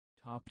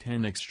Top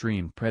 10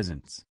 Extreme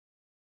Presents.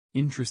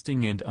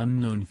 Interesting and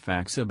unknown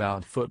facts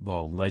about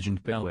football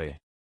legend Pelé.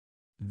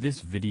 This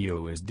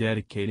video is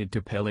dedicated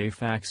to Pelé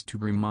facts to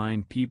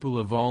remind people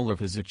of all of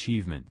his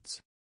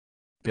achievements.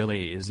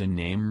 Pelé is a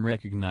name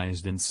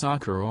recognized in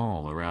soccer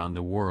all around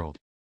the world.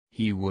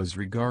 He was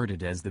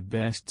regarded as the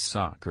best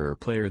soccer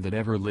player that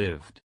ever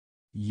lived.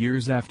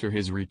 Years after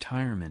his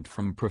retirement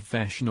from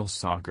professional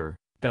soccer,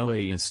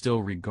 Pelé is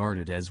still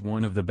regarded as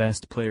one of the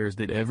best players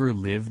that ever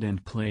lived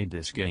and played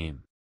this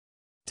game.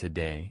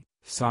 Today,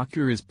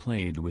 soccer is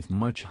played with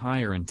much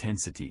higher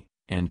intensity,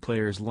 and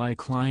players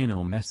like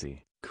Lionel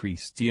Messi,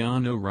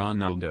 Cristiano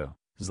Ronaldo,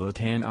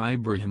 Zlatan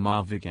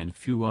Ibrahimovic and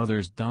few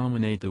others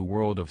dominate the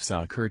world of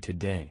soccer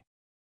today.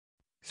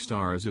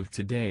 Stars of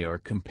today are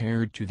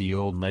compared to the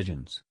old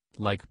legends,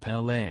 like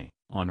Pelé,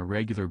 on a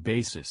regular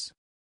basis.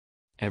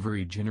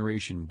 Every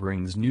generation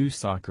brings new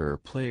soccer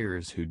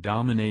players who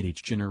dominate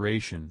each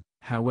generation,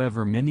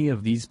 however many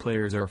of these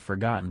players are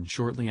forgotten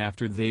shortly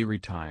after they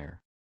retire.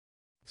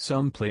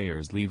 Some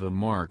players leave a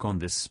mark on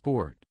this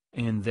sport,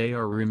 and they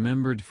are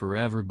remembered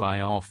forever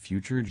by all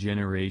future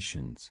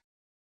generations.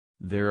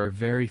 There are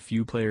very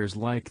few players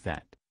like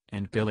that,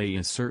 and Pelé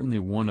is certainly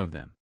one of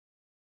them.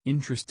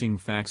 Interesting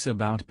facts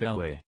about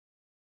Pelé.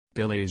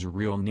 Pelé's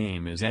real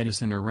name is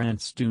Edison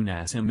Arantes do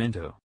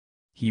Nascimento.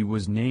 He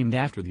was named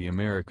after the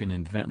American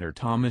inventor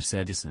Thomas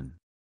Edison.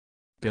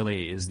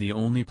 Pelé is the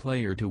only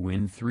player to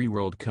win 3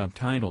 World Cup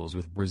titles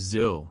with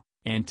Brazil,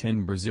 and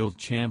 10 Brazil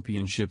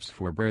championships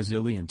for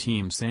Brazilian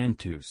team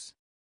Santos.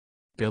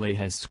 Pelé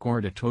has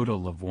scored a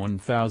total of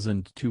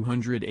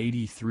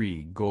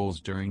 1,283 goals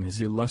during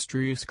his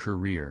illustrious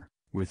career,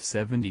 with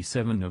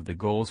 77 of the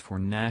goals for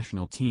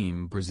national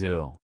team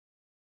Brazil.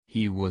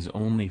 He was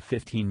only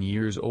 15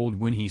 years old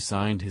when he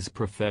signed his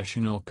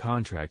professional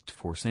contract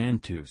for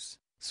Santos,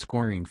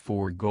 scoring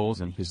 4 goals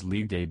in his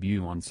league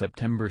debut on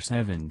September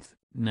 7,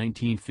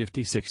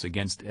 1956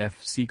 against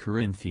FC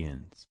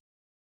Corinthians.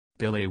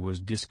 Pelé was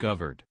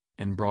discovered,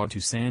 and brought to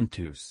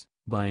Santos,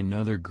 by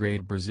another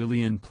great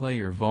Brazilian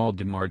player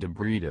Valdemar de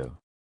Brito.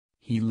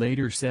 He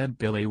later said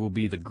Pelé will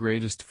be the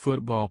greatest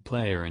football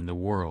player in the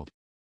world.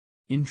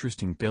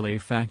 Interesting Pelé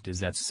fact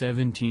is at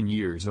 17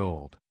 years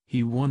old,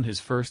 he won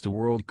his first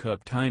World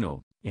Cup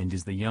title, and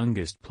is the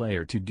youngest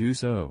player to do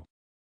so.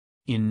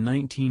 In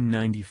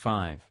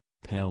 1995,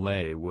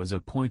 Pelé was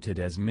appointed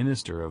as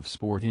Minister of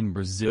Sport in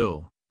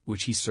Brazil,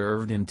 which he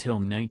served until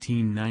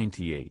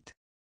 1998.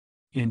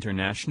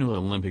 International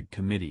Olympic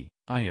Committee,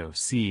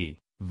 IOC,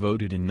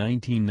 voted in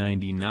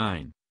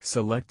 1999,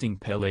 selecting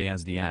Pelé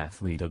as the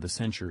athlete of the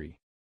century.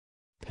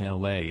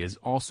 Pelé is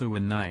also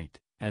a knight,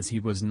 as he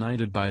was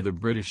knighted by the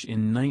British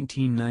in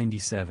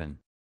 1997.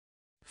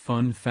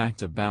 Fun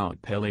fact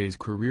about Pelé's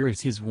career is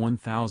his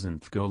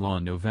 1000th goal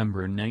on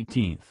November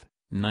 19,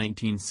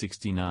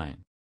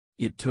 1969.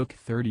 It took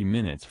 30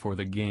 minutes for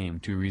the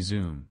game to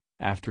resume,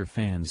 after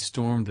fans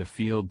stormed the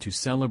field to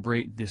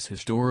celebrate this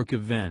historic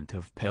event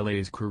of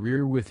Pelé's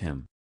career with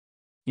him.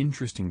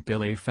 Interesting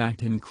Pelé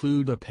fact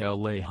include a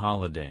Pelé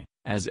holiday,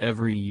 as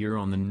every year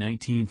on the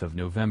 19th of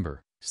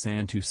November,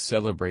 Santos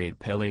celebrate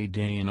Pelé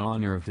Day in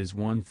honor of his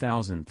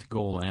 1000th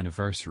goal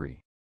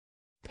anniversary.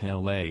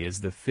 Pelé is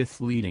the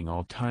 5th leading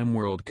all-time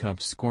World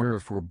Cup scorer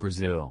for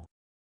Brazil.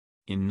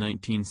 In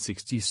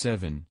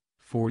 1967,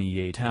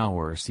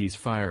 48-hour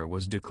ceasefire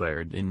was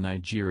declared in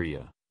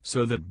Nigeria,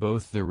 so that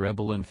both the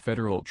rebel and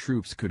federal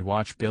troops could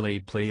watch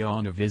Pelé play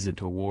on a visit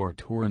to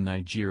war-torn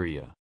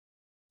Nigeria.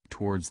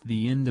 Towards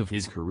the end of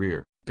his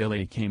career,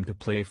 Pelé came to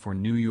play for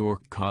New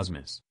York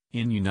Cosmos,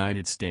 in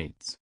United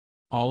States.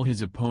 All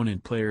his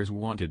opponent players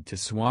wanted to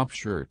swap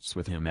shirts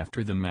with him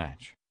after the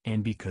match,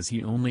 and because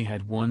he only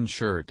had one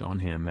shirt on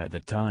him at the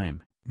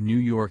time, New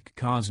York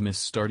Cosmos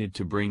started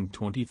to bring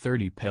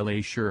 20-30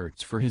 Pelé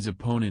shirts for his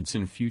opponents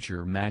in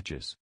future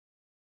matches.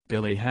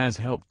 Pelé has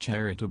helped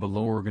charitable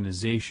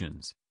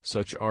organizations,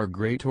 such as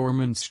Great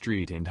Ormond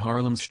Street and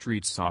Harlem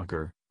Street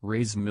Soccer,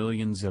 raise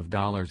millions of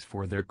dollars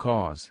for their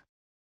cause.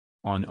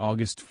 On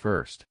August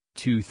 1,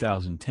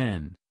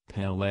 2010,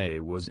 Pelé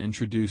was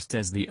introduced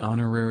as the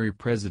honorary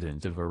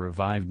president of a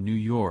revived New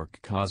York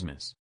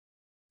Cosmos.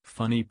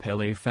 Funny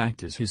Pelé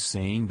fact is his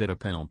saying that a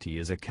penalty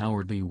is a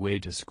cowardly way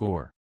to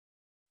score.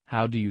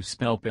 How do you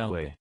spell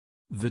Pelé?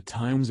 The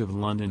Times of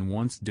London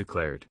once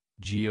declared,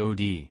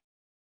 God.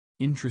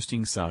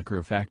 Interesting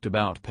soccer fact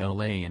about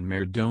Pelé and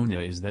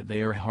Maradona is that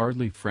they are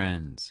hardly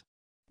friends.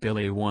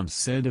 Pelé once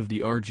said of the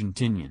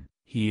Argentinian,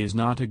 "He is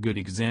not a good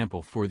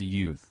example for the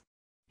youth.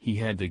 He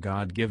had the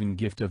God-given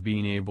gift of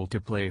being able to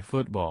play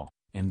football,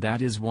 and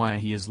that is why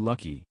he is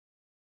lucky."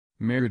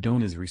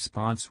 Maradona's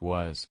response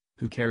was,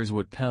 "Who cares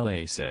what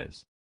Pelé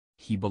says?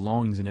 He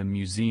belongs in a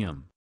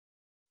museum."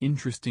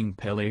 Interesting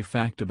Pelé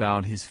fact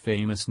about his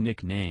famous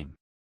nickname.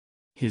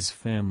 His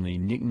family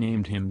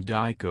nicknamed him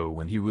Dico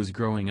when he was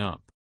growing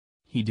up.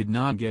 He did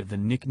not get the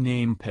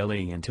nickname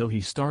Pelé until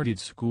he started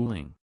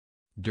schooling.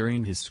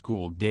 During his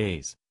school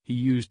days, he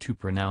used to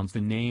pronounce the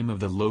name of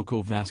the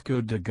local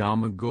Vasco da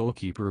Gama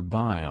goalkeeper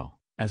Bile,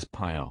 as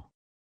Pile.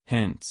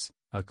 Hence,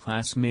 a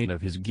classmate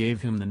of his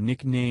gave him the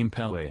nickname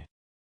Pelé.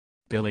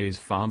 Pelé's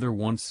father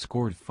once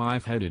scored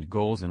 5 headed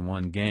goals in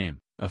one game,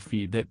 a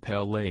feat that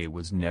Pelé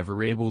was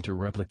never able to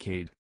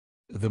replicate.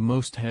 The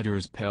most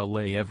headers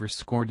Pelé ever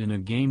scored in a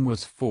game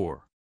was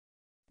 4.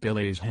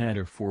 Pelé's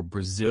header for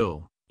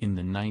Brazil, in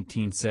the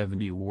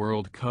 1970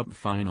 World Cup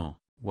final,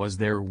 was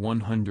their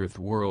 100th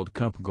World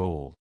Cup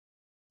goal.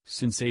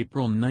 Since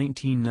April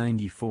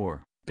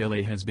 1994,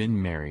 Pelé has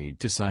been married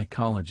to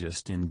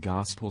psychologist and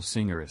gospel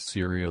singer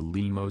Syria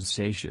Lemos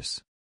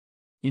Seixas.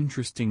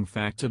 Interesting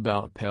fact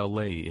about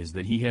Pelé is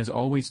that he has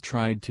always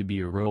tried to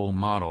be a role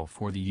model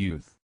for the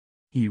youth.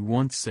 He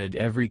once said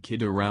every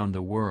kid around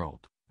the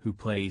world, who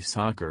plays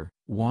soccer,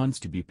 wants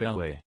to be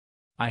Pelé.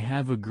 I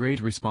have a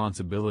great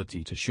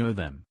responsibility to show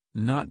them,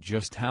 not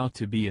just how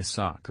to be a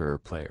soccer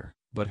player,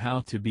 but how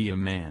to be a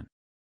man.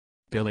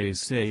 Pelé's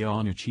say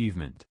on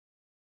achievement.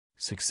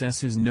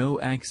 Success is no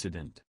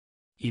accident.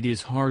 It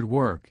is hard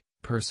work,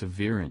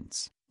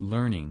 perseverance,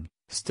 learning,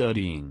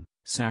 studying,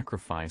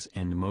 sacrifice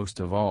and most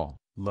of all,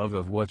 love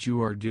of what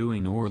you are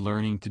doing or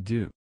learning to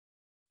do.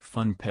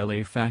 Fun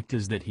Pelé fact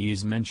is that he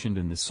is mentioned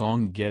in the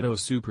song Ghetto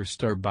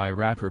Superstar by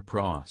rapper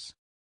Pros.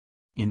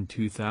 In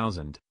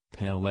 2000,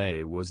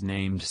 Pelé was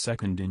named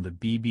second in the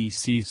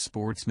BBC's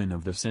Sportsman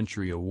of the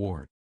Century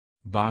award.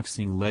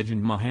 Boxing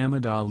legend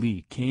Muhammad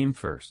Ali came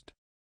first.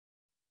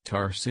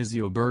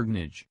 Tarcisio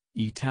Bergnage,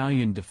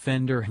 Italian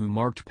defender who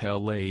marked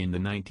Pelé in the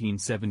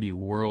 1970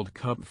 World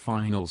Cup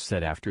final,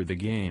 said after the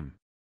game,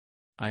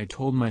 "I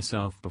told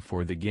myself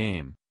before the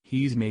game,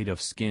 he's made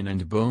of skin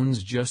and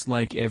bones just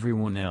like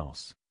everyone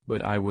else,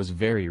 but I was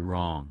very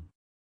wrong."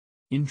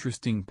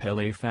 Interesting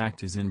Pelé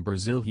fact is in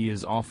Brazil he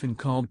is often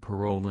called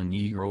Perola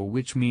Negro,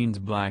 which means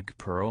black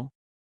pearl.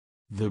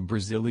 The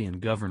Brazilian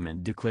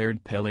government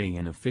declared Pelé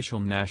an official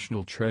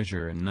national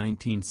treasure in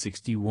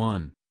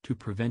 1961, to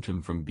prevent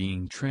him from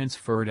being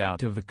transferred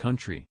out of the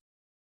country.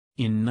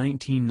 In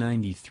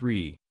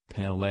 1993,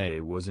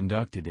 Pelé was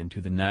inducted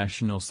into the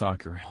National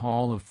Soccer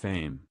Hall of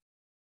Fame.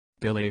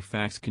 Pelé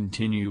facts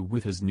continue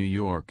with his New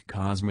York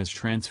Cosmos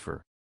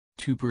transfer.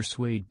 To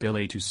persuade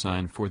Pelé to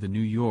sign for the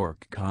New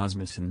York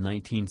Cosmos in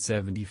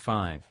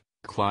 1975,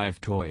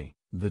 Clive Toye,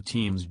 the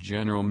team's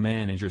general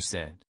manager,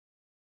 said,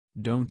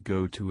 "Don't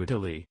go to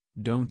Italy,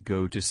 don't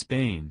go to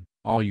Spain,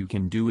 all you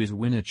can do is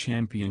win a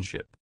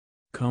championship.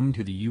 Come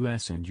to the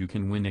US and you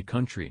can win a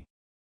country."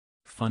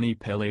 Funny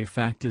Pelé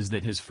fact is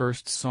that his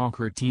first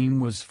soccer team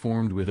was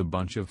formed with a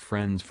bunch of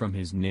friends from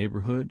his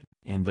neighborhood,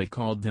 and they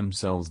called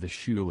themselves the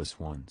Shoeless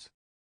Ones.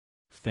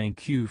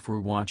 Thank you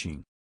for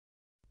watching.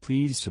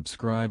 Please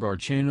subscribe our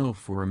channel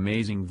for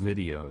amazing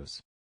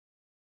videos.